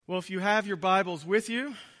Well, if you have your Bibles with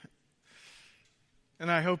you,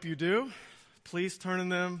 and I hope you do, please turn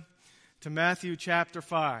them to Matthew chapter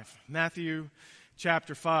 5. Matthew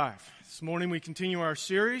chapter 5. This morning we continue our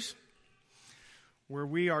series where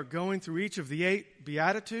we are going through each of the 8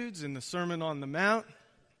 Beatitudes in the Sermon on the Mount.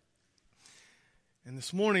 And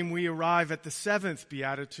this morning we arrive at the 7th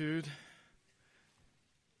Beatitude.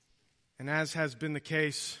 And as has been the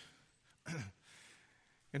case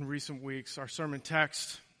in recent weeks, our sermon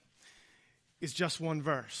text is just one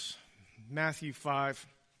verse, Matthew 5,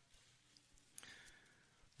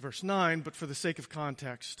 verse 9. But for the sake of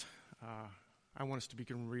context, I want us to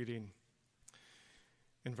begin reading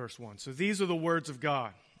in verse 1. So these are the words of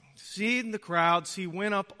God. Seeing the crowds, he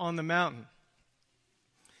went up on the mountain.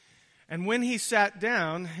 And when he sat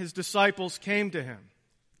down, his disciples came to him.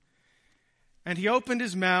 And he opened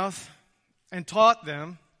his mouth and taught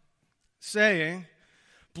them, saying,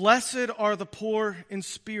 "Blessed are the poor in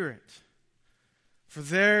spirit, for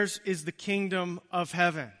theirs is the kingdom of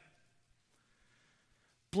heaven.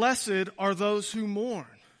 Blessed are those who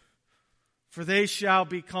mourn, for they shall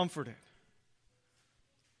be comforted.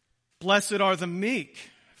 Blessed are the meek,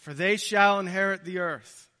 for they shall inherit the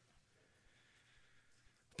earth.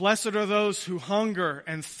 Blessed are those who hunger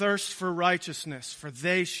and thirst for righteousness, for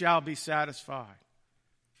they shall be satisfied.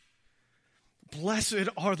 Blessed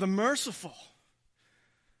are the merciful,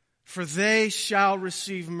 for they shall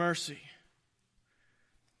receive mercy.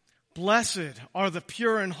 Blessed are the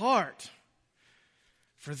pure in heart,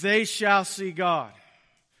 for they shall see God."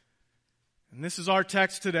 And this is our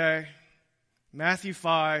text today, Matthew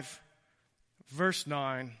 5, verse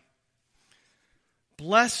 9.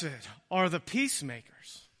 Blessed are the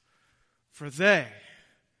peacemakers, for they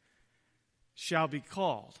shall be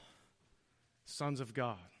called sons of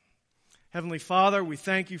God. Heavenly Father, we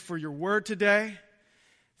thank you for your word today.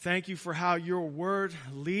 Thank you for how your word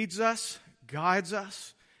leads us, guides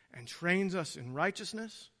us, and trains us in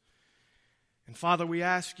righteousness. And Father, we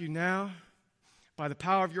ask you now, by the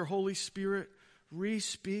power of your Holy Spirit,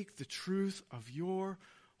 re-speak the truth of your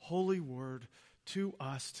holy word to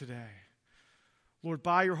us today. Lord,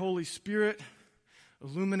 by your Holy Spirit,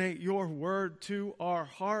 illuminate your word to our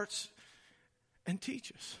hearts and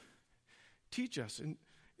teach us. Teach us and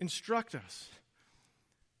instruct us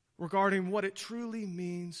regarding what it truly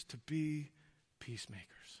means to be peacemakers.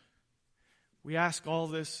 We ask all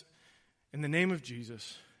this in the name of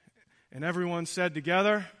Jesus. And everyone said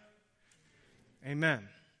together, Amen.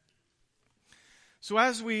 So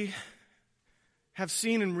as we have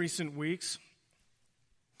seen in recent weeks,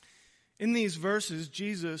 in these verses,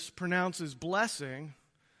 Jesus pronounces blessing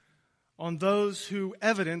on those who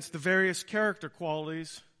evidence the various character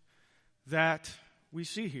qualities that we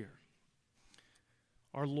see here.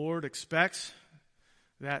 Our Lord expects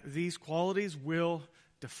that these qualities will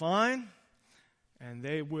define and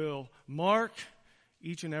they will mark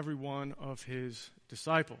each and every one of his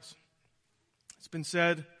disciples. It's been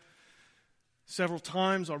said several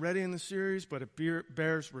times already in the series, but it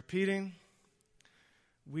bears repeating.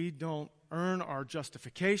 We don't earn our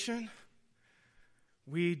justification.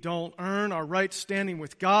 We don't earn our right standing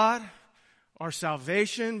with God, our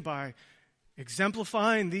salvation by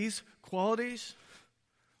exemplifying these qualities.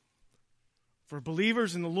 For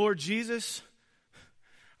believers in the Lord Jesus,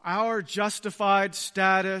 our justified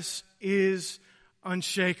status is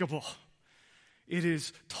unshakable. It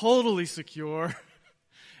is totally secure,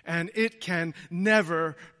 and it can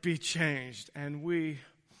never be changed. And we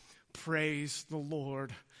praise the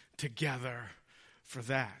Lord together for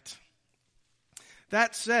that.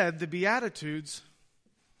 That said, the Beatitudes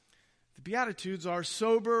are a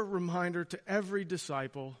sober reminder to every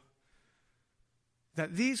disciple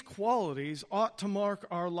that these qualities ought to mark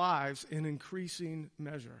our lives in increasing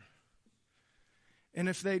measure. And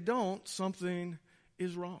if they don't, something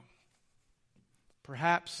is wrong.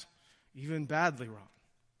 Perhaps even badly wrong.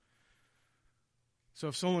 So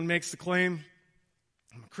if someone makes the claim,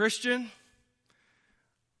 I'm a Christian,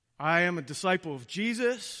 I am a disciple of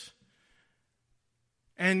Jesus,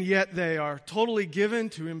 and yet they are totally given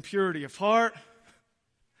to impurity of heart,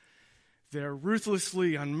 they're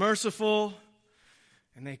ruthlessly unmerciful,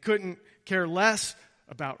 and they couldn't care less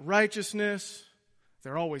about righteousness.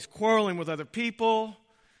 They're always quarreling with other people,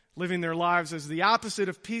 living their lives as the opposite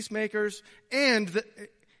of peacemakers, and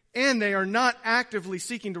they are not actively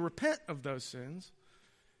seeking to repent of those sins.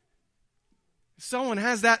 If someone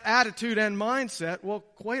has that attitude and mindset, well,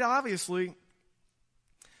 quite obviously,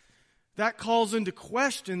 that calls into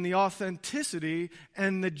question the authenticity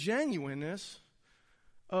and the genuineness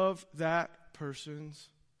of that person's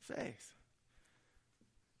faith.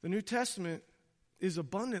 The New Testament is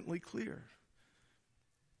abundantly clear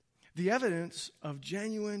The evidence of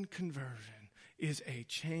genuine conversion is a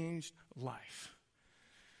changed life.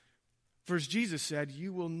 For as Jesus said,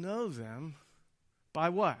 you will know them by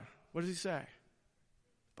what? What does he say?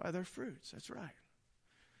 By their fruits. That's right.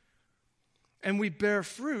 And we bear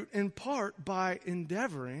fruit in part by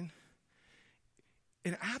endeavoring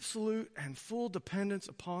in absolute and full dependence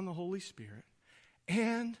upon the Holy Spirit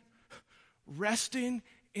and resting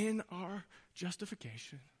in our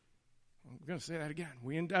justification. I'm going to say that again.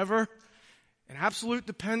 We endeavor in absolute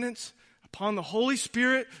dependence upon the Holy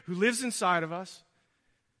Spirit who lives inside of us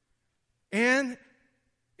and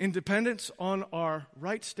in dependence on our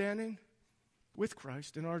right standing with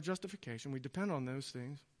Christ in our justification. We depend on those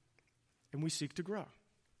things and we seek to grow.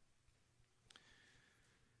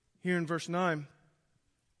 Here in verse 9,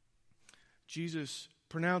 Jesus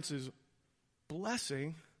pronounces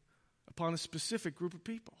blessing upon a specific group of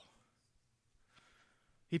people.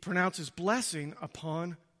 He pronounces blessing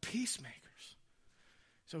upon peacemakers.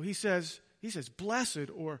 So he says, blessed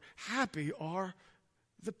or happy are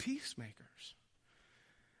the peacemakers.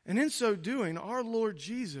 And in so doing, our Lord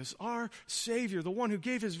Jesus, our Savior, the one who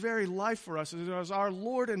gave his very life for us as our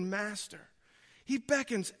Lord and Master, he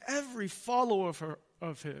beckons every follower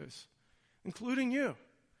of his, including you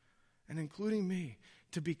and including me,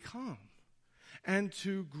 to become and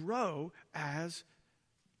to grow as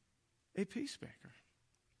a peacemaker.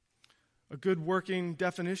 A good working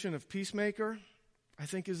definition of peacemaker, I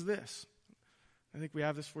think, is this. I think we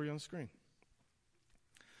have this for you on the screen.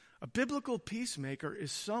 A biblical peacemaker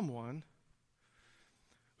is someone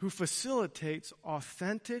who facilitates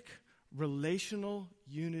authentic relational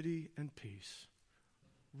unity and peace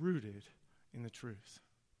rooted in the truth.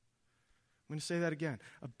 I'm going to say that again.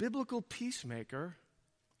 A biblical peacemaker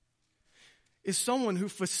is someone who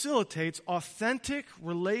facilitates authentic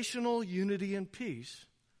relational unity and peace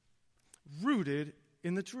rooted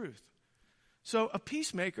in the truth. So a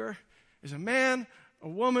peacemaker is a man, a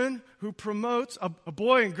woman who promotes, a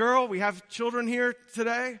boy and girl, we have children here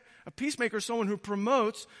today. A peacemaker is someone who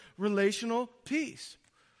promotes relational peace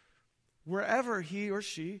wherever he or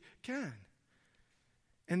she can.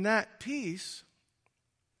 And that peace,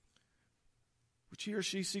 which he or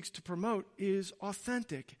she seeks to promote, is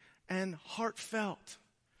authentic and heartfelt.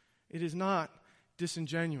 It is not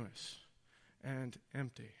disingenuous and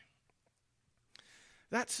empty.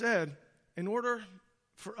 That said, in order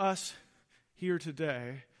for us here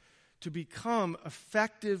today to become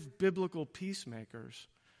effective biblical peacemakers,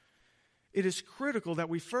 it is critical that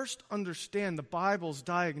we first understand the Bible's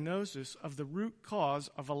diagnosis of the root cause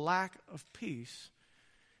of a lack of peace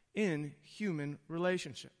in human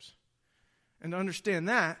relationships. And to understand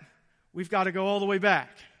that, we've got to go all the way back.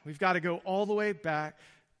 We've got to go all the way back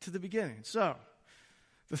to the beginning. So,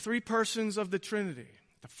 the three persons of the Trinity,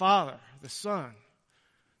 the Father, the Son,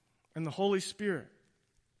 and the Holy Spirit,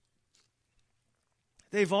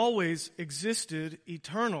 they've always existed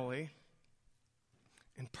eternally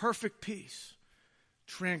in perfect peace,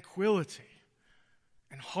 tranquility,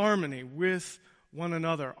 and harmony with one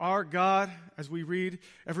another. Our God, as we read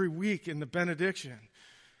every week in the benediction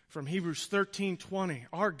from Hebrews 13:20,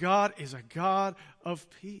 our God is a God of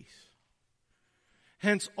peace.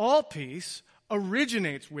 Hence, all peace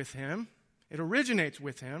originates with him. It originates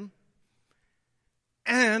with him,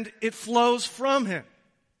 and it flows from him.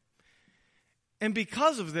 And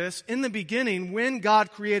because of this, in the beginning, when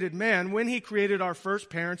God created man, when he created our first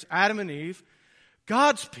parents, Adam and Eve,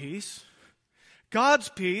 God's peace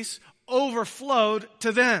overflowed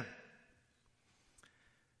to them.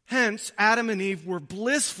 Hence, Adam and Eve were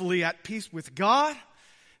blissfully at peace with God.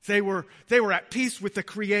 They were at peace with the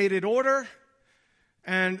created order,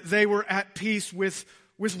 and they were at peace with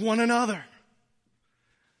one another.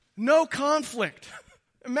 No conflict.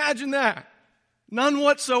 Imagine that. None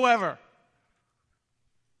whatsoever.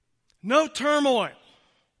 No turmoil.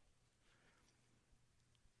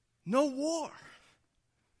 No war.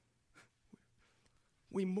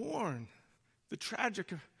 We mourn the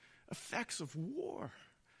tragic effects of war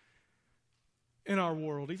in our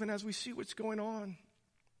world, even as we see what's going on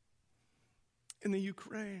in the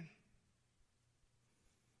Ukraine.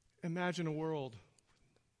 Imagine a world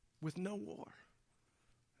with no war,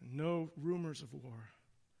 no rumors of war.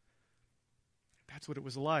 That's what it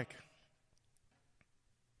was like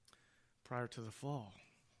prior to the fall.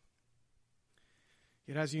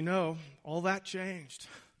 Yet, as you know, all that changed.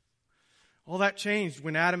 All that changed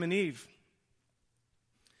when Adam and Eve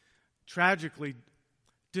tragically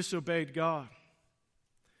disobeyed God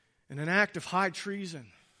in an act of high treason,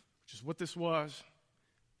 which is what this was.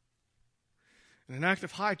 In an act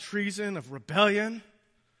of high treason, of rebellion,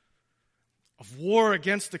 of war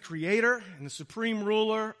against the Creator and the supreme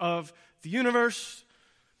ruler of the universe.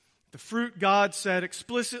 The fruit God said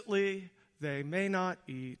explicitly they may not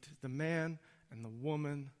eat. The man and the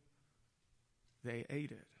woman, they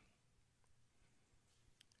ate it.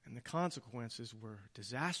 And the consequences were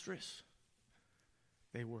disastrous,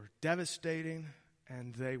 they were devastating,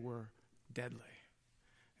 and they were deadly.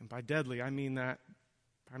 And by deadly, I mean that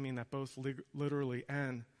both literally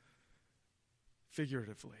and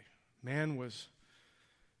figuratively. Man was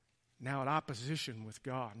now at opposition with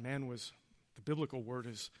God. Man was, the biblical word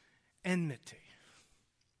is enmity.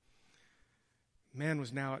 Man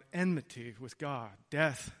was now at enmity with God.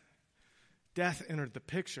 Death entered the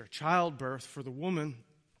picture. Childbirth for the woman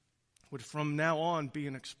would from now on be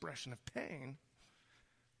an expression of pain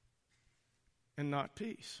and not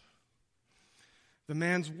peace. The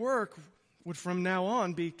man's work would from now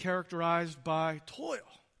on be characterized by toil,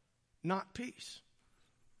 not peace.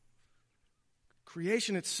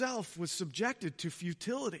 Creation itself was subjected to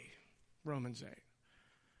futility, Romans 8,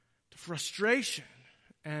 to frustration,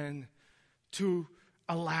 and to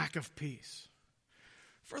a lack of peace.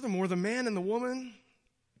 Furthermore, the man and the woman,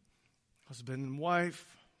 husband and wife,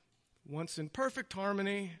 once in perfect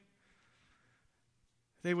harmony,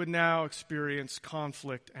 they would now experience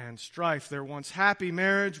conflict and strife. Their once happy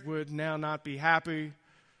marriage would now not be happy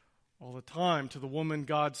all the time. To the woman,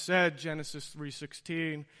 God said, Genesis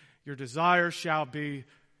 3:16, your desire shall be,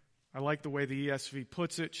 I like the way the ESV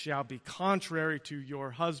puts it, shall be contrary to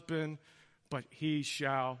your husband, but he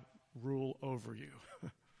shall rule over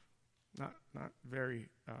you. Not very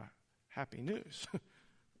happy news.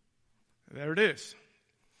 There it is.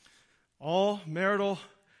 All marital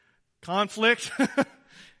conflict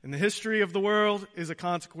in the history of the world is a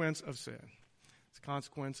consequence of sin. It's a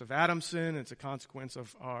consequence of Adam's sin. It's a consequence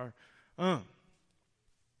of our own.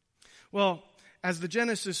 Well, as the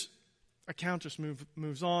Genesis account just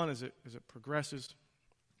moves on, as it progresses,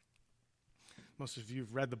 most of you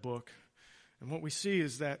have read the book, and what we see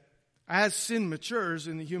is that as sin matures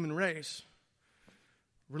in the human race,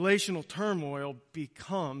 relational turmoil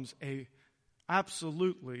becomes a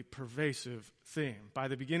absolutely pervasive theme. By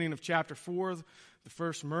the beginning of chapter 4, the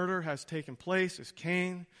first murder has taken place as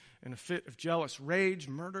Cain, in a fit of jealous rage,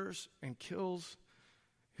 murders and kills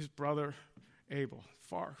his brother Abel.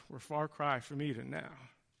 We're far cry from Eden now.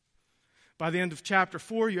 By the end of chapter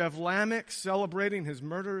 4, you have Lamech celebrating his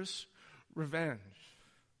murderous revenge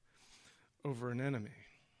over an enemy.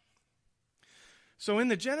 So in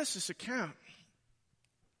the Genesis account,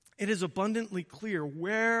 it is abundantly clear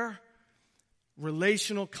where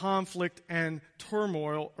relational conflict and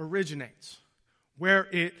turmoil originates, where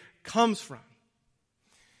it comes from.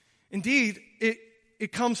 Indeed,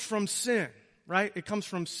 it comes from sin, right? It comes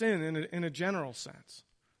from sin in a general sense.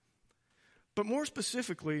 But more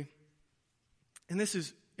specifically, and this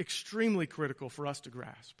is extremely critical for us to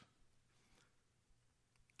grasp,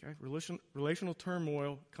 okay? Relational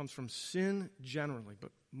turmoil comes from sin generally,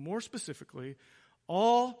 but more specifically,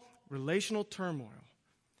 all relational turmoil,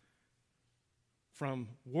 from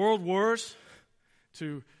world wars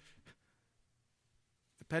to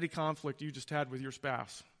the petty conflict you just had with your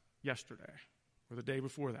spouse yesterday or the day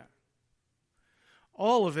before that,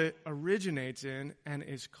 all of it originates in and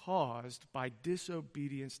is caused by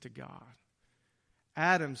disobedience to God.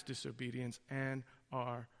 Adam's disobedience and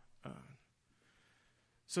our own.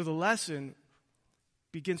 So the lesson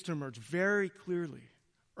begins to emerge very clearly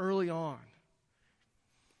early on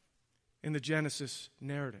in the Genesis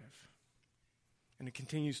narrative. And it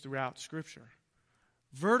continues throughout Scripture.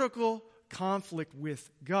 Vertical conflict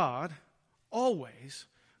with God always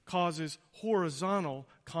causes horizontal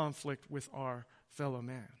conflict with our fellow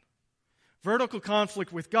man. Vertical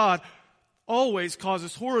conflict with God always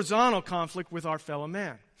causes horizontal conflict with our fellow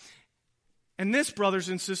man. And this, brothers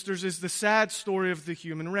and sisters, is the sad story of the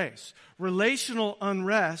human race. Relational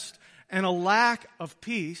unrest and a lack of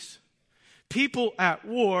peace, people at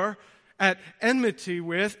war, at enmity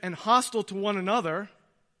with and hostile to one another.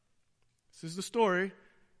 This is the story.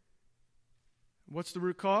 What's the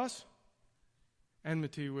root cause?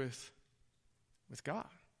 Enmity with God.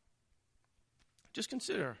 Just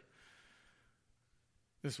consider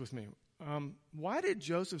this with me. Why did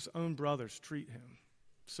Joseph's own brothers treat him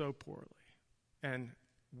so poorly and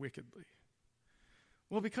wickedly?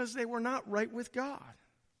 Well, because they were not right with God.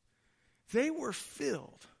 They were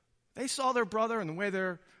filled. They saw their brother and the way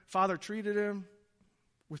their father treated him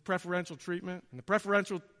with preferential treatment. And the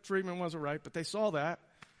preferential treatment wasn't right, but they saw that.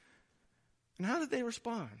 And how did they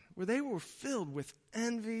respond? Well, they were filled with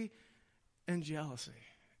envy and jealousy.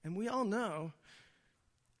 And we all know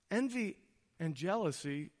envy and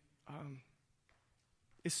jealousy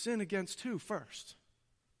is sin against who first?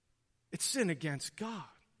 It's sin against God.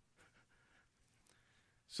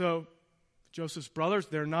 So Joseph's brothers,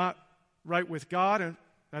 they're not right with God, and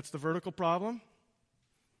that's the vertical problem.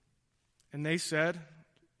 And they said,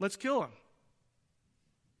 let's kill him.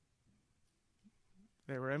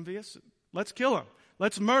 They were envious. Let's kill him.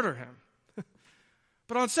 Let's murder him.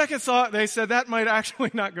 But on second thought, they said that might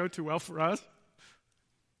actually not go too well for us.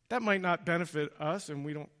 That might not benefit us, and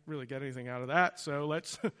we don't really get anything out of that, so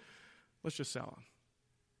let's just sell him.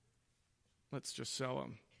 Let's just sell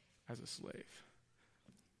him as a slave.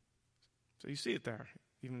 So you see it there,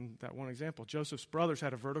 even that one example. Joseph's brothers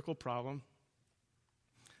had a vertical problem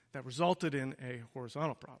that resulted in a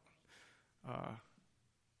horizontal problem.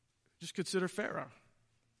 Just consider Pharaoh.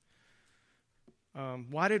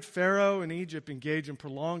 Why did Pharaoh in Egypt engage in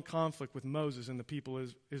prolonged conflict with Moses and the people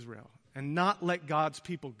of Israel and not let God's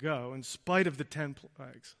people go in spite of the 10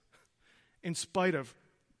 plagues, in spite of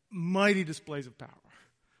mighty displays of power?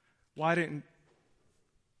 Why didn't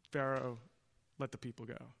Pharaoh let the people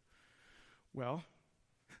go? Well,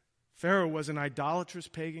 Pharaoh was an idolatrous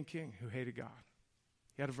pagan king who hated God.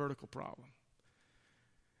 He had a vertical problem.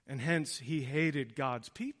 And hence, he hated God's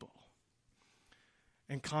people.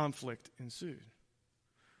 And conflict ensued.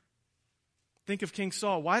 Think of King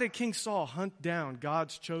Saul. Why did King Saul hunt down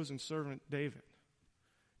God's chosen servant David?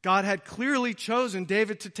 God had clearly chosen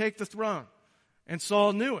David to take the throne, and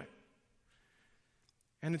Saul knew it.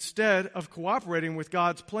 And instead of cooperating with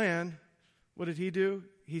God's plan, what did he do?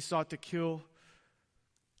 He sought to kill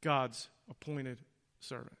God's appointed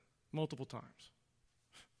servant multiple times.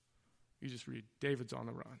 You just read, David's on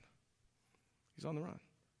the run. He's on the run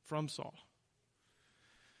from Saul.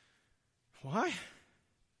 Why?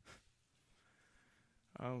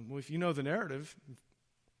 Well, if you know the narrative,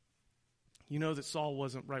 you know that Saul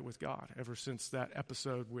wasn't right with God ever since that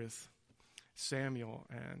episode with Samuel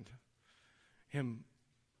and him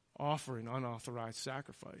offering unauthorized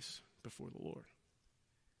sacrifice before the Lord.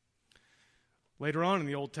 Later on in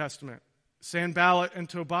the Old Testament, Sanballat and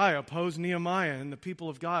Tobiah opposed Nehemiah and the people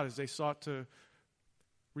of God as they sought to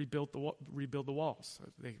rebuild the walls.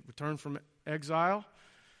 They returned from exile.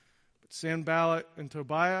 But Sanballat and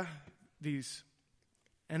Tobiah, these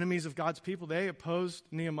enemies of God's people, they opposed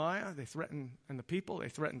Nehemiah. They threatened, and the people, they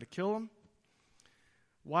threatened to kill him.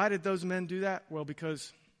 Why did those men do that? Well,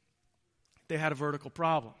 because they had a vertical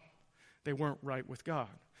problem. They weren't right with God.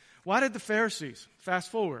 Why did the Pharisees, fast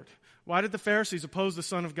forward, why did the Pharisees oppose the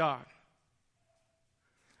Son of God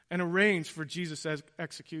and arrange for Jesus'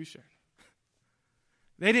 execution?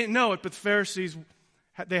 They didn't know it, but the Pharisees,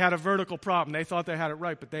 they had a vertical problem. They thought they had it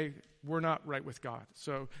right, but they were not right with God.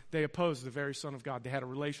 So they opposed the very Son of God. They had a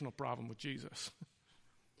relational problem with Jesus.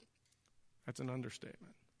 That's an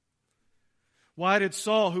understatement. Why did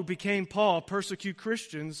Saul, who became Paul, persecute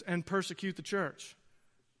Christians and persecute the church?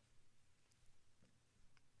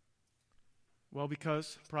 Well,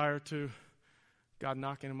 because prior to God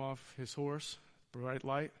knocking him off his horse, bright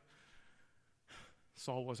light,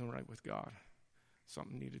 Saul wasn't right with God.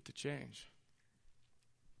 Something needed to change.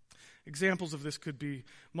 Examples of this could be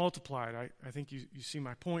multiplied. I think you see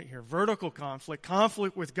my point here. Vertical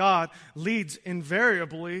conflict with God leads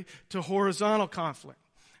invariably to horizontal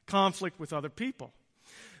conflict with other people.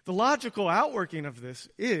 The logical outworking of this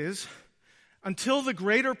is, until the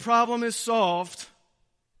greater problem is solved,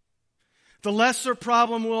 the lesser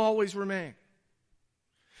problem will always remain.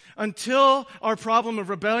 Until our problem of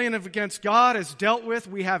rebellion against God is dealt with,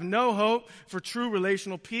 we have no hope for true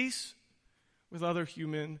relational peace with other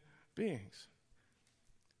human beings.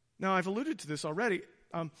 Now, I've alluded to this already.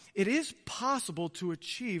 It is possible to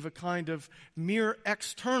achieve a kind of mere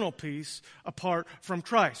external peace apart from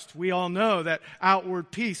Christ. We all know that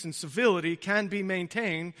outward peace and civility can be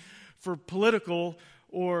maintained for political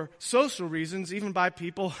or social reasons, even by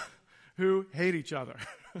people who hate each other.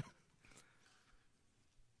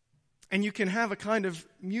 And you can have a kind of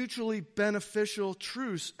mutually beneficial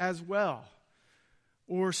truce as well,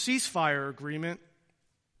 or ceasefire agreement,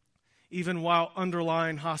 even while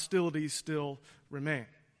underlying hostilities still remain.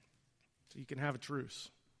 So you can have a truce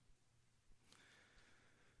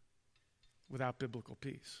without biblical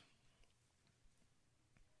peace.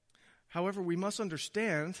 However, we must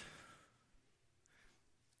understand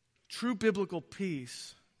true biblical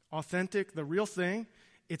peace, authentic, the real thing,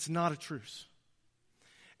 it's not a truce.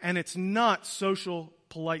 And it's not social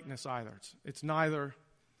politeness either. It's neither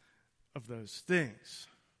of those things.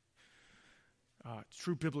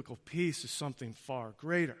 True biblical peace is something far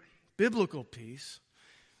greater. Biblical peace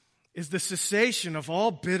is the cessation of all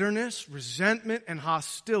bitterness, resentment, and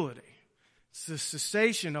hostility. It's the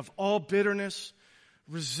cessation of all bitterness,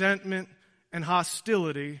 resentment, and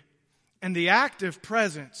hostility and the active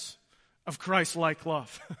presence of Christ-like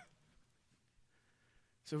love.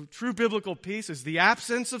 So true biblical peace is the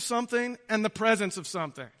absence of something and the presence of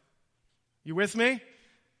something. You with me?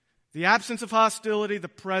 The absence of hostility, the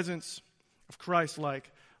presence of Christ-like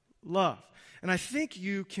love. And I think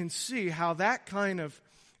you can see how that kind of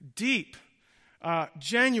deep,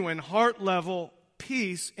 genuine, heart-level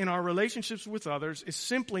peace in our relationships with others is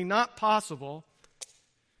simply not possible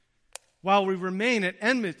while we remain at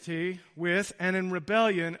enmity with and in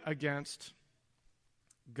rebellion against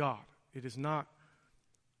God. It is not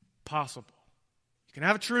possible. You can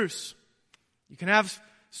have a truce. You can have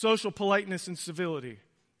social politeness and civility.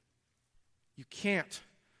 You can't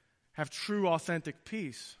have true, authentic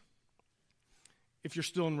peace if you're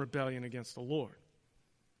still in rebellion against the Lord.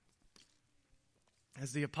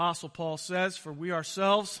 As the Apostle Paul says, for we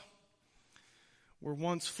ourselves were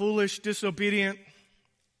once foolish, disobedient,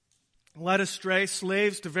 led astray,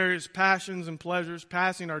 slaves to various passions and pleasures,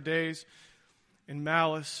 passing our days in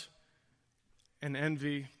malice and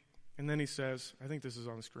envy. And then he says, I think this is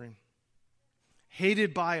on the screen,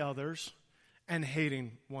 hated by others and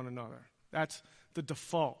hating one another. That's the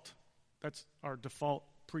default. That's our default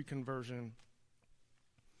pre-conversion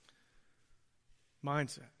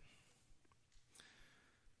mindset.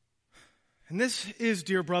 And this is,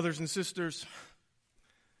 dear brothers and sisters,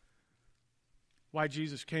 why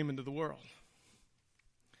Jesus came into the world.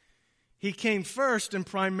 He came first and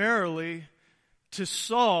primarily to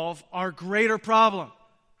solve our greater problem,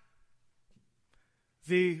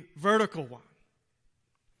 the vertical one.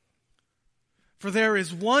 For there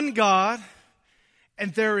is one God,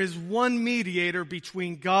 and there is one mediator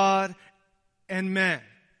between God and men.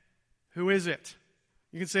 Who is it?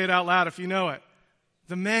 You can say it out loud if you know it.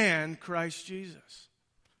 The man, Christ Jesus.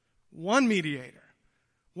 One mediator.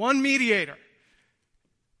 One mediator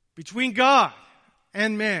between God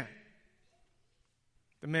and man.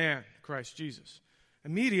 The man, Christ Jesus. A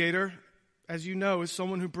mediator, as you know, is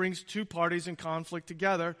someone who brings two parties in conflict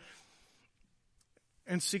together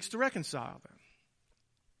and seeks to reconcile them.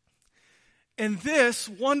 And this,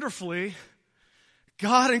 wonderfully,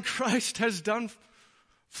 God in Christ has done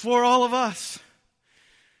for all of us.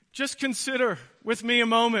 Just consider with me a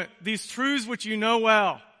moment these truths which you know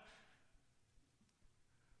well,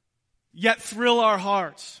 yet thrill our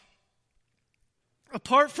hearts.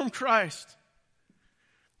 Apart from Christ,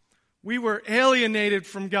 we were alienated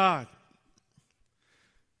from God.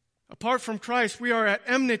 Apart from Christ, we are at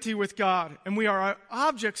enmity with God, and we are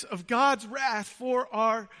objects of God's wrath for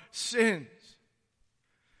our sins.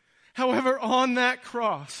 However, on that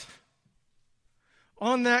cross,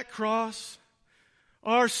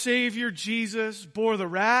 our Savior Jesus bore the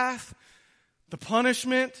wrath, the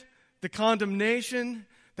punishment, the condemnation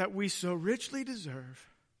that we so richly deserve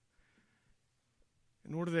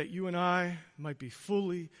in order that you and I might be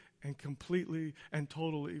fully and completely and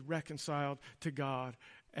totally reconciled to God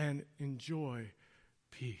and enjoy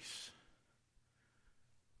peace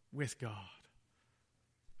with God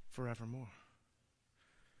forevermore.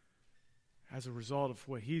 As a result of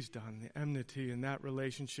what He's done, the enmity in that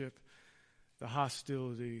relationship, the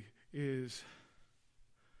hostility is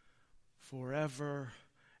forever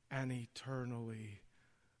and eternally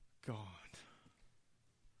gone.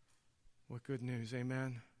 What good news,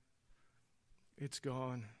 amen? It's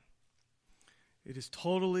gone. It is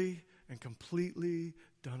totally and completely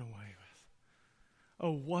done away with.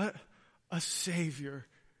 Oh, what a Savior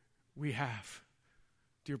we have,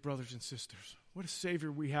 dear brothers and sisters. What a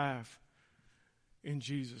Savior we have in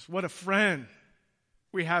Jesus. What a friend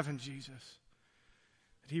we have in Jesus.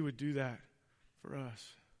 That He would do that for us.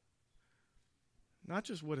 Not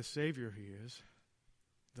just what a Savior He is,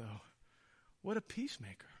 though. What a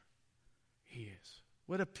peacemaker He is.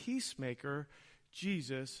 What a peacemaker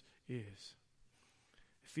Jesus is.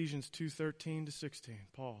 Ephesians 2:13-16,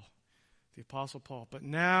 Paul, the Apostle Paul. But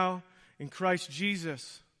now in Christ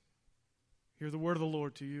Jesus, hear the word of the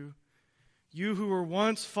Lord to you. You who were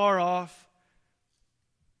once far off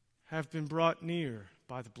have been brought near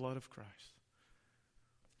by the blood of Christ.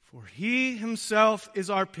 For He Himself is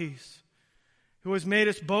our peace, who has made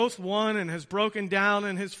us both one and has broken down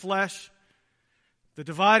in His flesh the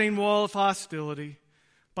dividing wall of hostility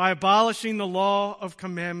by abolishing the law of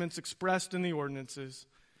commandments expressed in the ordinances,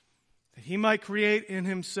 that He might create in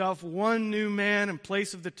Himself one new man in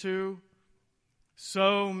place of the two,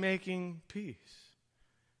 so making peace,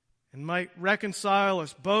 and might reconcile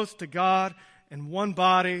us both to God in one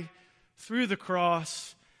body through the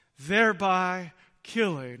cross, thereby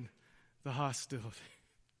killing the hostility.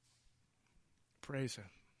 Praise Him.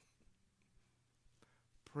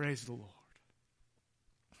 Praise the Lord.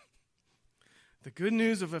 The good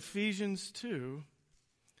news of Ephesians 2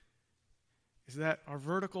 is that our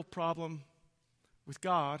vertical problem with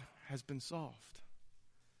God has been solved.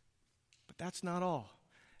 But that's not all.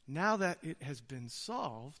 Now that it has been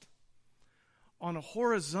solved, on a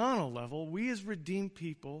horizontal level, we as redeemed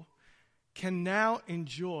people can now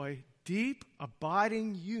enjoy deep,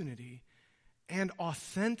 abiding unity and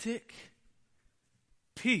authentic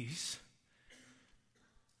peace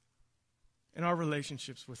in our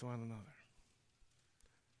relationships with one another.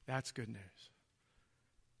 That's good news.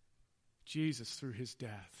 Jesus, through his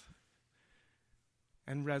death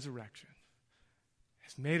and resurrection,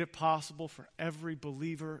 has made it possible for every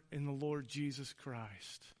believer in the Lord Jesus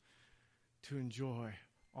Christ to enjoy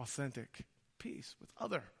authentic peace with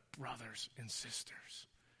other brothers and sisters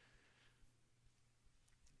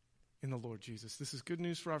in the Lord Jesus. This is good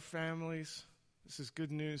news for our families. This is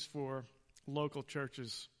good news for local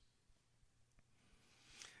churches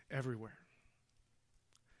everywhere.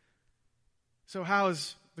 So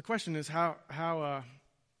the question is, how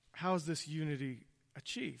is this unity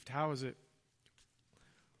achieved? How is it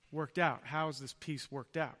worked out? How is this peace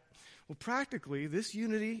worked out? Well, practically, this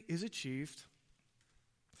unity is achieved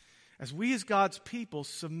as we as God's people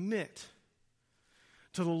submit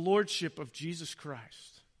to the lordship of Jesus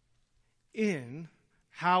Christ in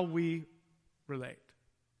how we relate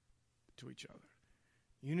to each other.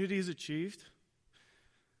 Unity is achieved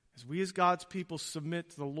as we as God's people submit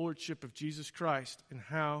to the lordship of Jesus Christ in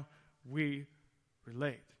how we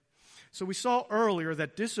relate. So we saw earlier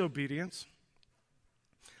that disobedience,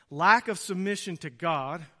 lack of submission to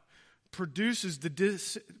God, produces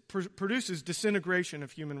disintegration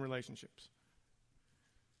of human relationships.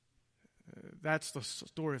 That's the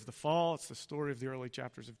story of the fall. It's the story of the early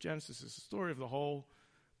chapters of Genesis. It's the story of the whole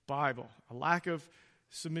Bible. A lack of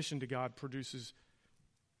submission to God produces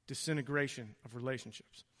disintegration of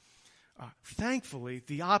relationships. Thankfully,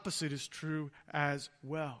 the opposite is true as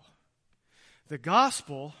well. The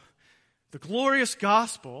gospel, the glorious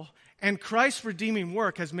gospel, and Christ's redeeming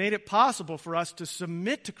work has made it possible for us to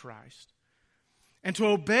submit to Christ and to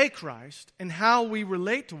obey Christ in how we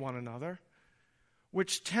relate to one another,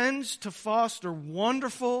 which tends to foster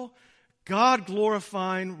wonderful,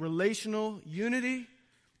 God-glorifying relational unity,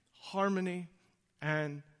 harmony,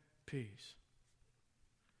 and peace.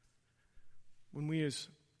 When we as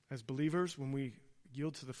believers, when we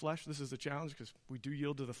yield to the flesh, this is the challenge because we do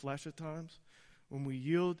yield to the flesh at times. When we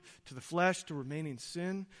yield to the flesh to remain in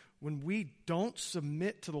sin, when we don't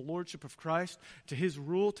submit to the lordship of Christ, to his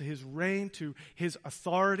rule, to his reign, to his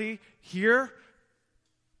authority here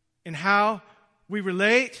in how we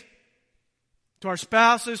relate to our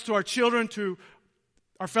spouses, to our children, to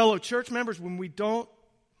our fellow church members, when we don't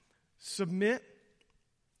submit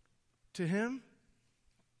to him,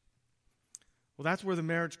 well, that's where the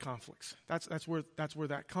marriage conflicts. That's where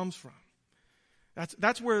that comes from.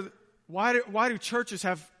 That's where. Why do churches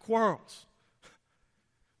have quarrels?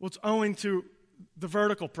 Well, it's owing to the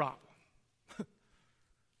vertical problem.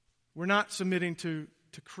 We're not submitting to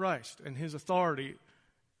Christ and his authority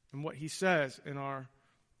and what he says in our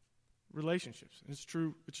relationships. And it's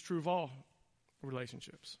true of all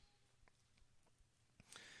relationships.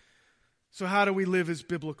 So how do we live as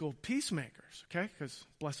biblical peacemakers? Okay, because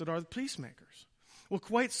blessed are the peacemakers. Well,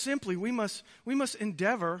 quite simply, we must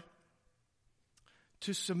endeavor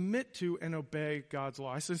to submit to and obey God's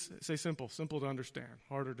law. I say simple to understand,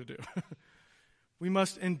 harder to do. We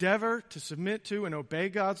must endeavor to submit to and obey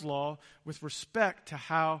God's law with respect to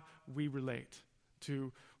how we relate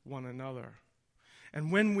to one another.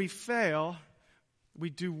 And when we fail, we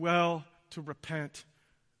do well to repent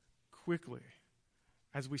quickly,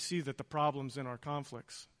 as we see that the problems in our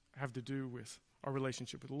conflicts have to do with our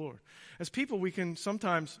relationship with the Lord. As people, we can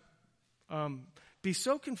sometimes be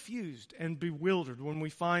so confused and bewildered when we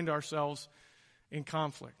find ourselves in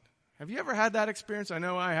conflict. Have you ever had that experience? I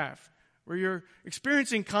know I have. Where you're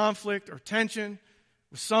experiencing conflict or tension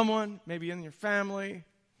with someone, maybe in your family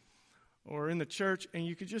or in the church, and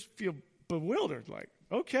you could just feel bewildered, like,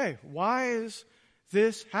 okay, why is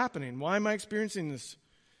this happening? Why am I experiencing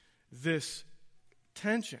this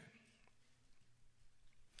tension?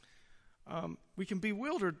 We can be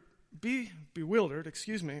bewildered,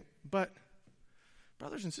 but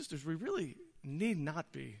brothers and sisters, we really need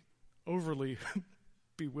not be overly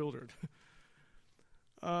bewildered.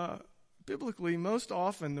 Biblically, most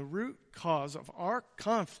often the root cause of our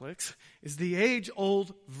conflicts is the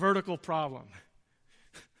age-old vertical problem.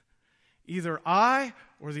 Either I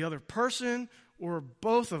or the other person or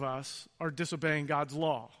both of us are disobeying God's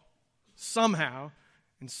law somehow,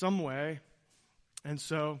 in some way, and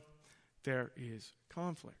so there is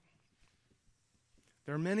conflict.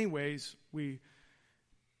 There are many ways we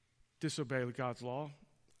disobey God's law.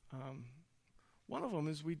 One of them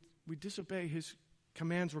is we disobey his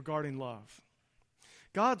commands regarding love.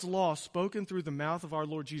 God's law spoken through the mouth of our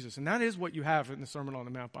Lord Jesus, and that is what you have in the Sermon on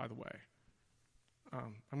the Mount, by the way.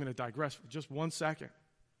 I'm going to digress for just 1 second.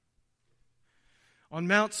 On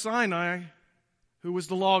Mount Sinai, who was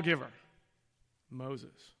the lawgiver? Moses.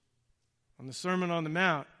 On the Sermon on the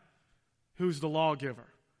Mount, who's the lawgiver?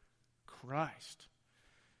 Christ.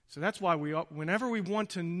 So that's why whenever we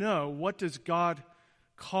want to know what does God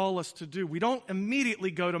call us to do, we don't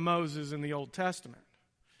immediately go to Moses in the Old Testament.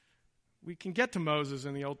 We can get to Moses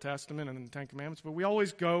in the Old Testament and in the Ten Commandments, but we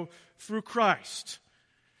always go through Christ.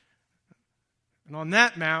 And on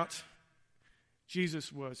that mount,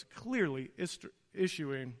 Jesus was clearly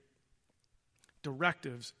issuing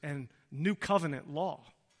directives and new covenant law,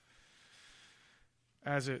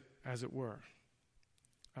 as it were.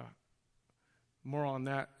 More on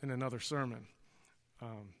that in another sermon.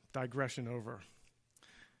 Digression over.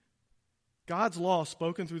 God's law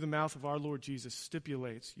spoken through the mouth of our Lord Jesus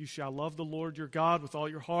stipulates, you shall love the Lord your God with all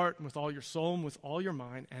your heart and with all your soul and with all your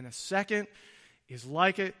mind. And a second is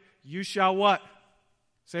like it, you shall what?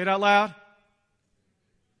 Say it out loud.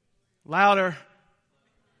 Louder.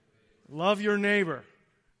 Love your neighbor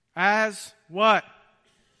as what?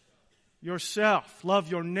 Yourself.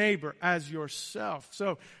 Love your neighbor as yourself.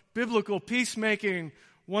 So, biblical peacemaking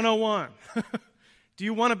 101. Do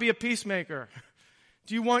you want to be a peacemaker?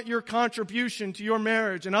 Do you want your contribution to your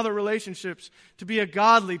marriage and other relationships to be a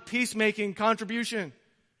godly, peacemaking contribution?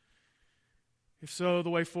 If so, the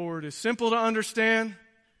way forward is simple to understand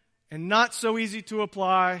and not so easy to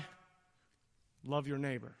apply. Love your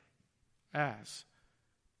neighbor as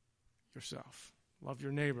yourself. Love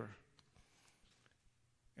your neighbor.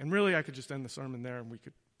 And really, I could just end the sermon there and we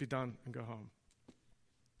could be done and go home.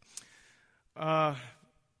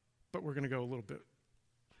 But we're going to go a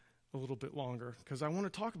little bit longer because I want to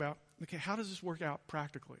talk about, okay, how does this work out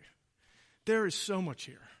practically? There is so much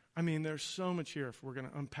here. I mean, there's so much here if we're going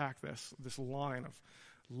to unpack this line of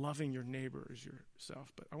loving your neighbor as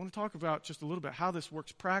yourself. But I want to talk about just a little bit how this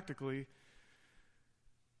works practically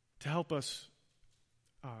to help us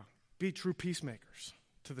be true peacemakers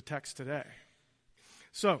to the text today.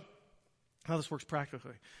 So, how this works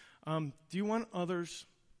practically. Do you want others,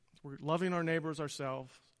 we're loving our neighbors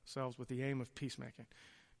ourselves with the aim of peacemaking.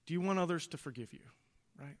 Do you want others to forgive you?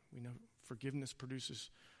 Right? We know forgiveness produces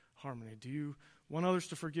harmony. Do you want others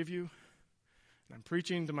to forgive you? And I'm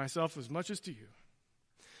preaching to myself as much as to you.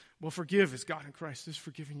 Well, forgive as God in Christ has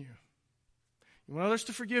forgiven you. You want others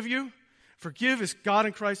to forgive you? Forgive as God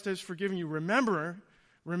in Christ has forgiven you.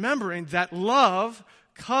 Remembering that love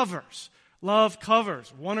covers. Love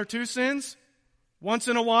covers 1 or 2 sins once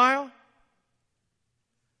in a while.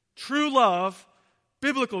 True love,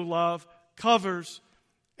 biblical love, covers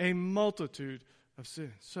a multitude of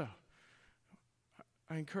sins. So,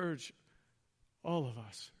 I encourage all of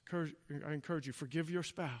us, I encourage you, forgive your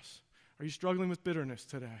spouse. Are you struggling with bitterness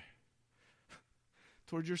today?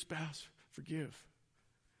 Towards your spouse, forgive.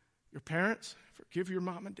 Your parents, forgive your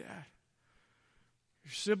mom and dad.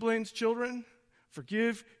 Your siblings, children,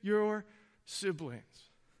 forgive your siblings.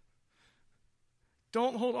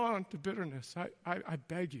 Don't hold on to bitterness. I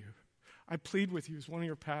beg you. I plead with you as one of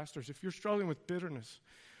your pastors. If you're struggling with bitterness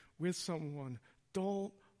with someone,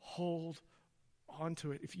 don't hold on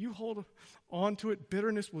to it. If you hold on to it,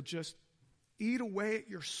 bitterness will just eat away at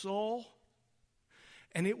your soul,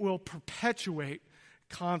 and it will perpetuate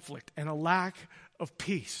conflict and a lack of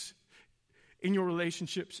peace in your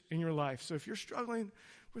relationships, in your life. So if you're struggling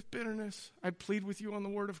with bitterness, I plead with you on the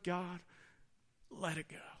Word of God, let it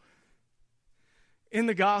go. In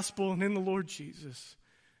the gospel and in the Lord Jesus,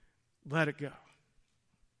 let it go.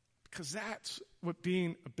 Because that's what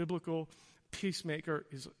being a biblical peacemaker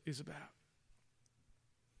is about.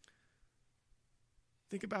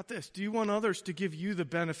 Think about this. Do you want others to give you the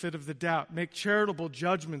benefit of the doubt, make charitable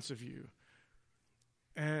judgments of you,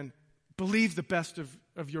 and believe the best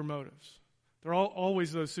of your motives? There are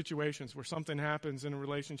always those situations where something happens in a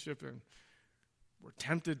relationship and we're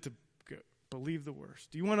tempted to believe the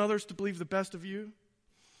worst. Do you want others to believe the best of you?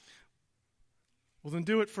 Well, then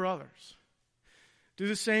do it for others. Do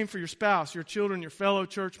the same for your spouse, your children, your fellow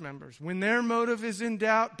church members. When their motive is in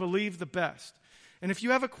doubt, believe the best. And if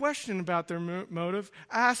you have a question about their motive,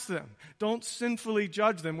 ask them. Don't sinfully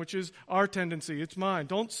judge them, which is our tendency. It's mine.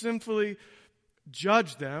 Don't sinfully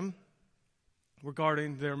judge them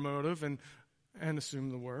regarding their motive and assume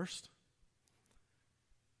the worst.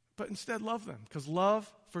 But instead love them. Because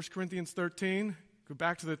love, 1 Corinthians 13, go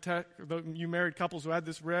back to the text, you married couples who had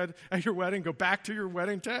this read at your wedding, go back to your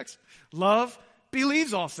wedding text. Love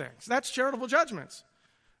believes all things. That's charitable judgments.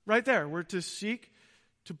 Right there. We're to seek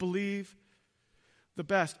to believe the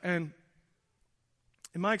best. And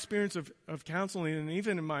in my experience of counseling, and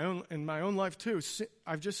even in my own life too,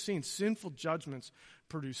 I've just seen sinful judgments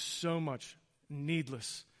produce so much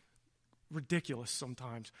needless, ridiculous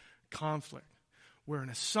sometimes, conflict, where an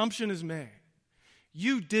assumption is made.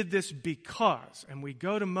 You did this because, and we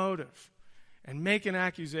go to motive and make an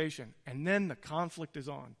accusation, and then the conflict is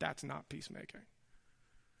on. That's not peacemaking.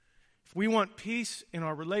 If we want peace in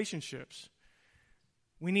our relationships,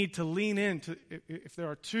 we need to lean into, if there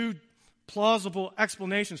are two plausible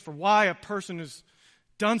explanations for why a person has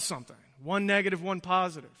done something, one negative, one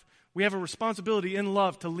positive, we have a responsibility in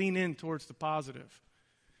love to lean in towards the positive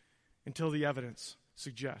until the evidence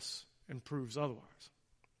suggests and proves otherwise.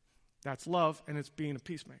 That's love, and it's being a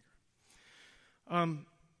peacemaker.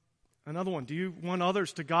 Another one, do you want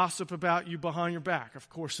others to gossip about you behind your back? Of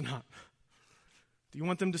course not. Do you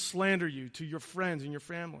want them to slander you to your friends and your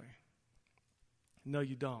family? No,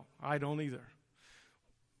 you don't. I don't either.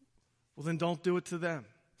 Well, then don't do it to them.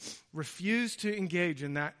 Refuse to engage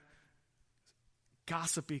in that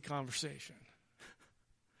gossipy conversation.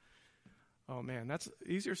 Oh man, that's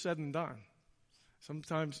easier said than done.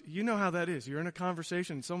 Sometimes, you know how that is. You're in a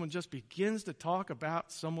conversation and someone just begins to talk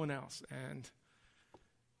about someone else, and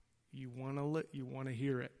you want to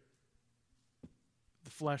hear it.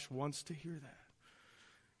 The flesh wants to hear that.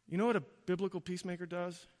 You know what a biblical peacemaker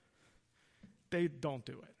does? They don't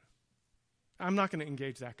do it. I'm not going to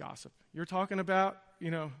engage that gossip. You're talking about,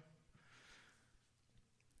 you're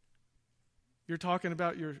talking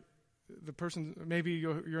about the person, maybe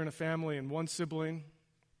you're in a family and one sibling,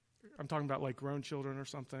 I'm talking about like grown children or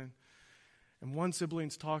something, and one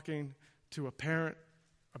sibling's talking to a parent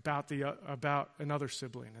about another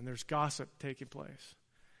sibling, and there's gossip taking place.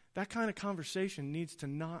 That kind of conversation needs to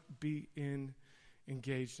not be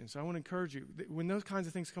engaged in. So I want to encourage you, when those kinds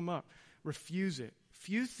of things come up, refuse it.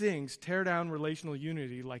 Few things tear down relational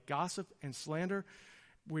unity like gossip and slander,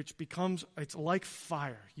 which it's like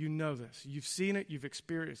fire. You know this. You've seen it. You've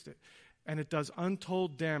experienced it. And it does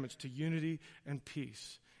untold damage to unity and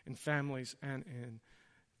peace in families and in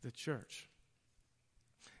the church.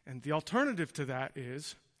 And the alternative to that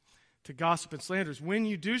is to gossip and slanders. When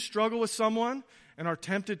you do struggle with someone and are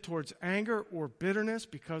tempted towards anger or bitterness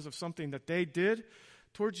because of something that they did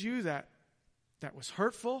towards you that was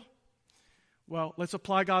hurtful, well, let's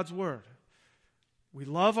apply God's word. We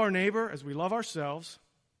love our neighbor as we love ourselves.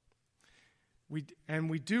 We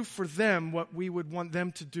do for them what we would want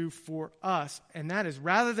them to do for us. And that is,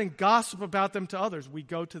 rather than gossip about them to others, we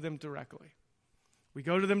go to them directly. We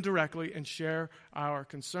go to them directly and share our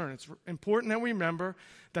concern. It's important that we remember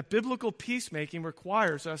that biblical peacemaking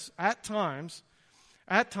requires us at times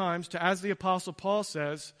to, as the Apostle Paul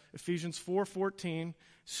says, Ephesians 4:14,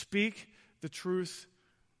 speak the truth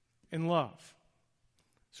in love.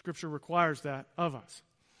 Scripture requires that of us.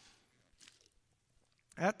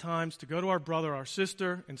 At times, to go to our brother, our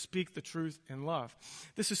sister, and speak the truth in love.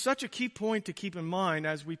 This is such a key point to keep in mind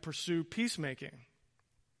as we pursue peacemaking.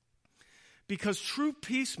 Because true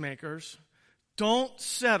peacemakers don't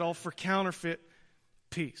settle for counterfeit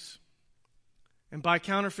peace. And by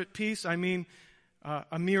counterfeit peace, I mean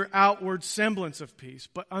a mere outward semblance of peace.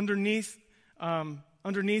 But underneath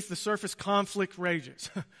the surface, conflict rages.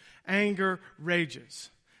 Anger rages.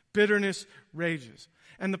 Bitterness rages.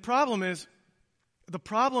 And the problem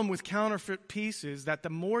with counterfeit peace is that the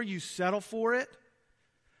more you settle for it,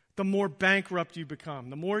 the more bankrupt you become.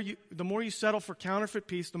 The more you settle for counterfeit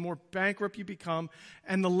peace, the more bankrupt you become,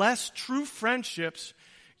 and the less true friendships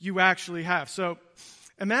you actually have. So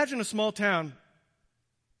imagine a small town.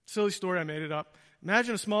 Silly story, I made it up.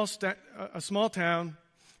 Imagine a small town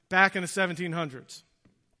back in the 1700s.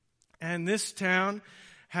 And this town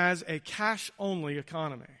has a cash-only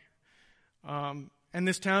economy. And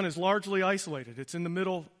this town is largely isolated. It's in the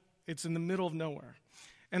middle of nowhere.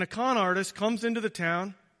 And a con artist comes into the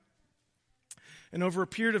town and over a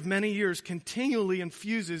period of many years continually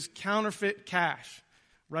infuses counterfeit cash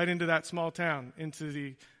right into that small town, into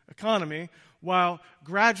the economy, while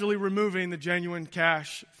gradually removing the genuine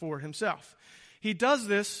cash for himself. He does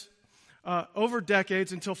this over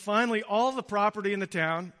decades until finally all the property in the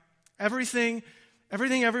town, everything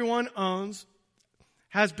everyone owns,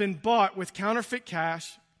 has been bought with counterfeit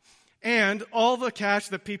cash, and all the cash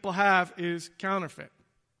that people have is counterfeit.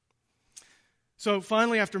 So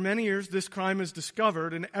finally, after many years, this crime is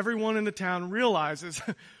discovered, and everyone in the town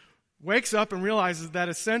wakes up and realizes that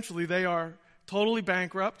essentially they are totally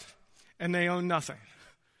bankrupt and they own nothing.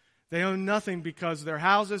 They own nothing because their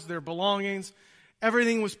houses, their belongings,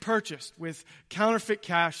 everything was purchased with counterfeit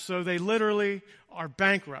cash, so they literally are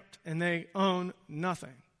bankrupt and they own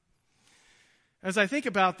nothing. As I think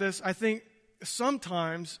about this, I think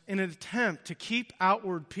sometimes in an attempt to keep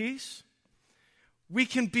outward peace, we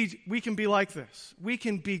can be like this. We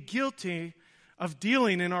can be guilty of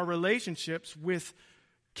dealing in our relationships with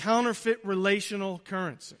counterfeit relational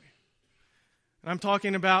currency. And I'm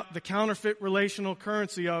talking about the counterfeit relational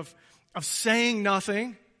currency of saying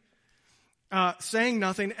nothing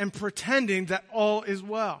and pretending that all is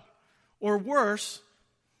well. Or worse,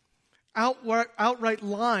 outright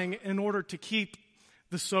lying in order to keep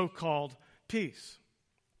the so-called peace.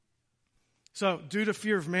 So, due to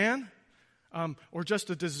fear of man, or just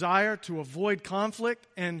a desire to avoid conflict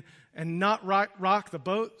and not rock the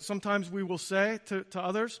boat, sometimes we will say to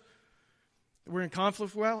others that we're in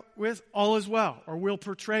conflict with, all is well, or we'll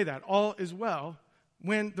portray that, all is well,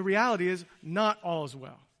 when the reality is not all is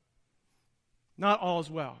well. Not all is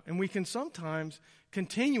well. And we can sometimes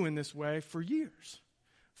continue in this way for years,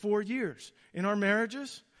 in our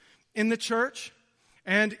marriages, in the church,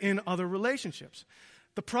 and in other relationships.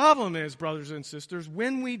 The problem is, brothers and sisters,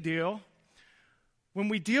 when we deal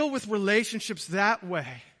with relationships that way,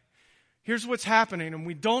 here's what's happening, and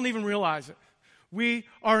we don't even realize it. We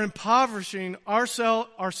are impoverishing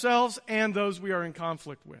ourselves and those we are in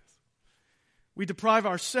conflict with. We deprive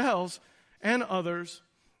ourselves and others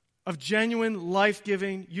of genuine,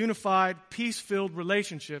 life-giving, unified, peace-filled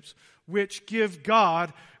relationships which give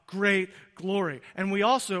God great glory. And we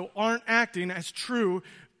also aren't acting as true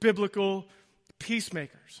biblical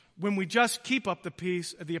peacemakers. When we just keep up the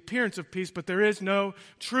peace, the appearance of peace, but there is no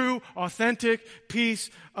true, authentic peace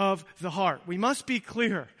of the heart. We must be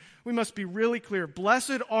clear. We must be really clear.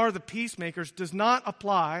 Blessed are the peacemakers does not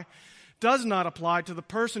apply to the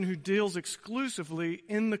person who deals exclusively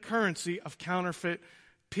in the currency of counterfeit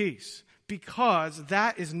peace, because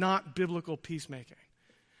that is not biblical peacemaking.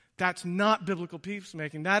 That's not biblical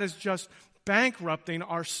peacemaking. That is just bankrupting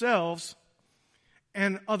ourselves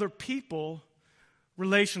and other people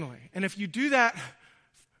relationally. And if you do that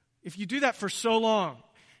for so long,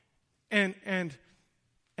 and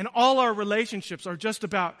all our relationships are just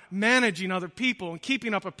about managing other people and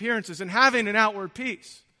keeping up appearances and having an outward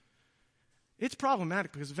peace, it's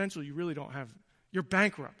problematic, because eventually you really don't have, you're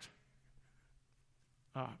bankrupt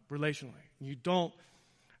relationally. You don't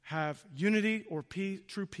have unity or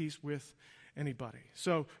true peace with anybody.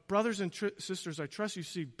 So, brothers and sisters, I trust you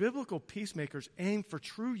see biblical peacemakers aim for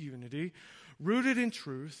true unity, rooted in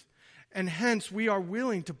truth, and hence we are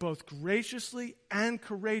willing to both graciously and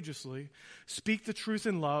courageously speak the truth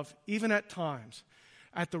in love, even at times,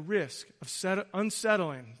 at the risk of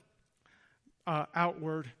unsettling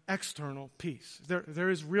outward, external peace. There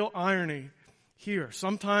is real irony here.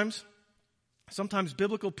 Sometimes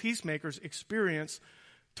biblical peacemakers experience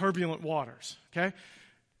turbulent waters, okay?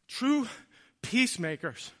 True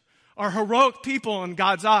peacemakers are heroic people in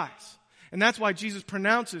God's eyes. And that's why Jesus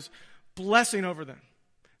pronounces blessing over them.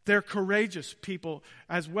 They're courageous people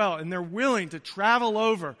as well, and they're willing to travel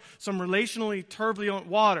over some relationally turbulent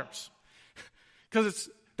waters. Because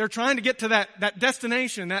they're trying to get to that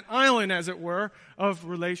destination, that island, as it were, of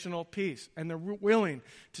relational peace. And they're willing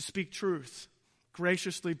to speak truth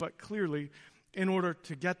graciously but clearly in order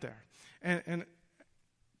to get there. And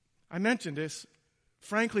I mentioned this.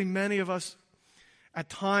 Frankly, many of us at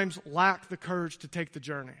times lack the courage to take the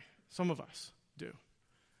journey. Some of us do.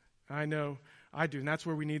 I know I do, and that's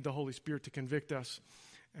where we need the Holy Spirit to convict us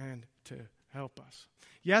and to help us.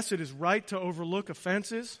 Yes, it is right to overlook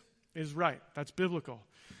offenses. It is right. That's biblical.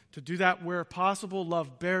 To do that where possible,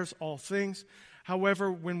 love bears all things. However,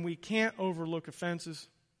 when we can't overlook offenses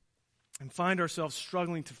and find ourselves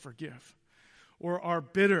struggling to forgive, or are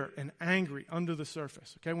bitter and angry under the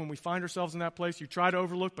surface, okay? When we find ourselves in that place, you try to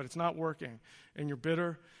overlook, but it's not working, and you're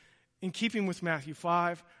bitter. In keeping with Matthew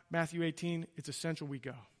 5, Matthew 18, it's essential we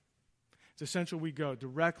go. It's essential we go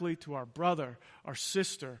directly to our brother, our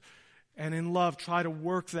sister, and in love try to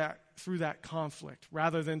work through that conflict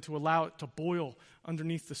rather than to allow it to boil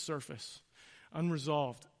underneath the surface,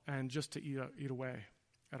 unresolved, and just to eat away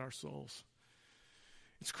at our souls.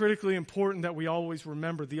 It's critically important that we always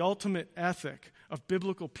remember the ultimate ethic of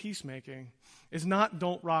biblical peacemaking is not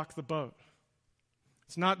don't rock the boat.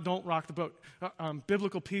 It's not don't rock the boat.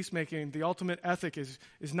 Biblical peacemaking, the ultimate ethic is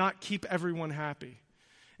not keep everyone happy.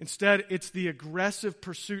 Instead, it's the aggressive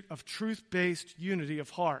pursuit of truth-based unity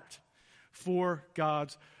of heart for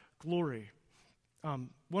God's glory.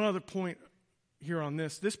 One other point here on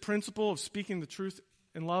this principle of speaking the truth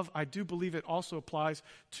in love, I do believe it also applies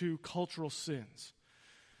to cultural sins.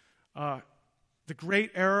 The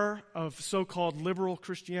great error of so-called liberal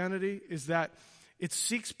Christianity is that it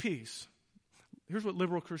seeks peace. Here's what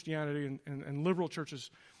liberal Christianity and liberal churches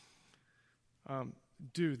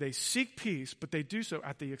do. They seek peace, but they do so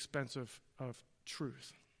at the expense of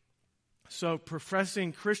truth. So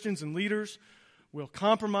professing Christians and leaders will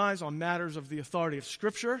compromise on matters of the authority of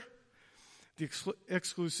Scripture, the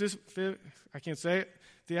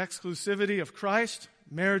exclusivity of Christ,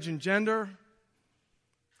 marriage and gender,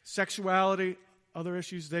 sexuality, other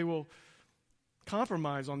issues. They will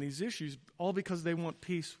compromise on these issues, all because they want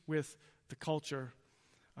peace with the culture.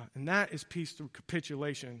 And that is peace through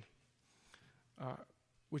capitulation,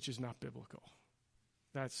 which is not biblical.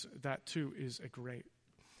 That too is a great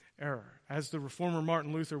error. As the reformer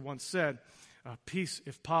Martin Luther once said, peace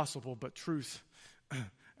if possible, but truth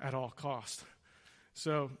at all cost.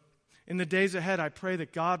 So in the days ahead, I pray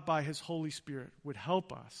that God, by His Holy Spirit, would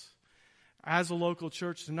help us as a local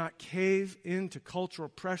church to not cave into cultural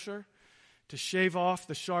pressure, to shave off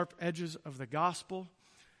the sharp edges of the gospel,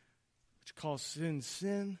 which calls sin,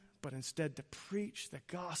 sin, but instead to preach the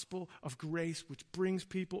gospel of grace, which brings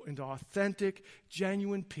people into authentic,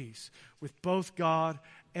 genuine peace with both God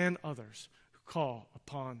and others who call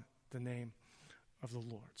upon the name of the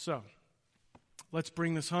Lord. So, let's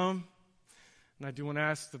bring this home. And I do want to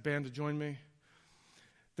ask the band to join me.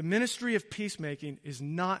 The ministry of peacemaking is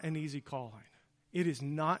not an easy calling. It is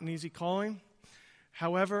not an easy calling.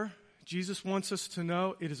 However, Jesus wants us to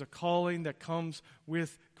know it is a calling that comes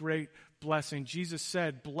with great blessing. Jesus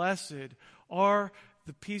said, "Blessed are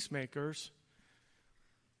the peacemakers,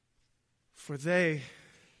 for they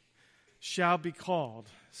shall be called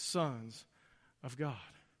sons of God."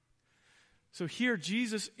 So here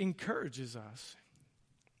Jesus encourages us.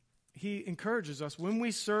 He encourages us when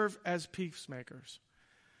we serve as peacemakers,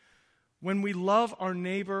 when we love our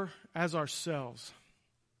neighbor as ourselves,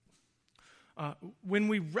 when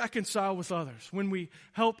we reconcile with others, when we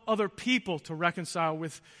help other people to reconcile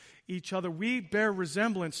with each other, we bear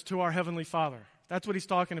resemblance to our Heavenly Father. That's what he's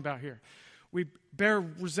talking about here. We bear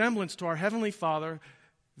resemblance to our Heavenly Father,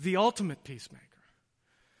 the ultimate peacemaker,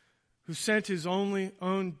 who sent his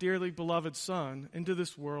own dearly beloved Son into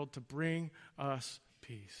this world to bring us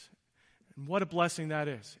peace. And what a blessing that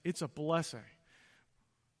is. It's a blessing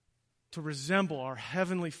to resemble our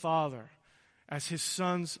Heavenly Father as His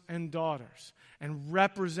sons and daughters and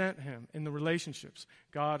represent Him in the relationships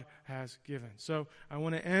God has given. So I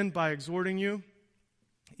want to end by exhorting you,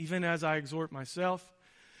 even as I exhort myself.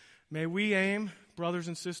 May we aim, brothers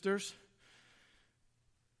and sisters,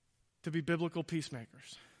 to be biblical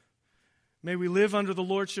peacemakers. May we live under the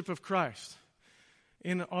lordship of Christ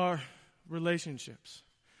in our relationships.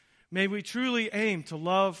 May we truly aim to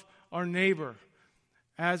love our neighbor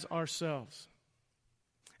as ourselves.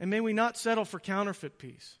 And may we not settle for counterfeit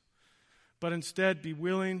peace, but instead be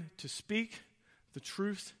willing to speak the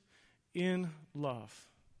truth in love.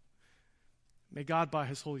 May God, by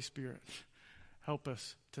His Holy Spirit, help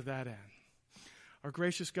us to that end. Our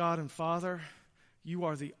gracious God and Father, You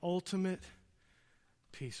are the ultimate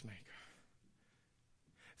peacemaker.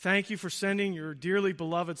 Thank You for sending Your dearly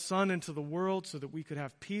beloved Son into the world so that we could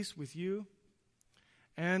have peace with You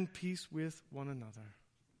and peace with one another.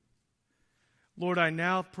 Lord, I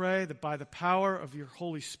now pray that by the power of Your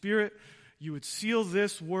Holy Spirit, You would seal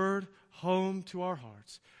this word home to our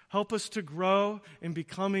hearts. Help us to grow in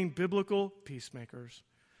becoming biblical peacemakers.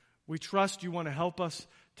 We trust You want to help us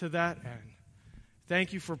to that end.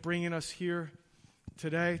 Thank You for bringing us here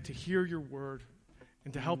today to hear Your word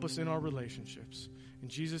and to help us in our relationships. In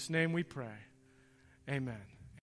Jesus' name we pray. Amen.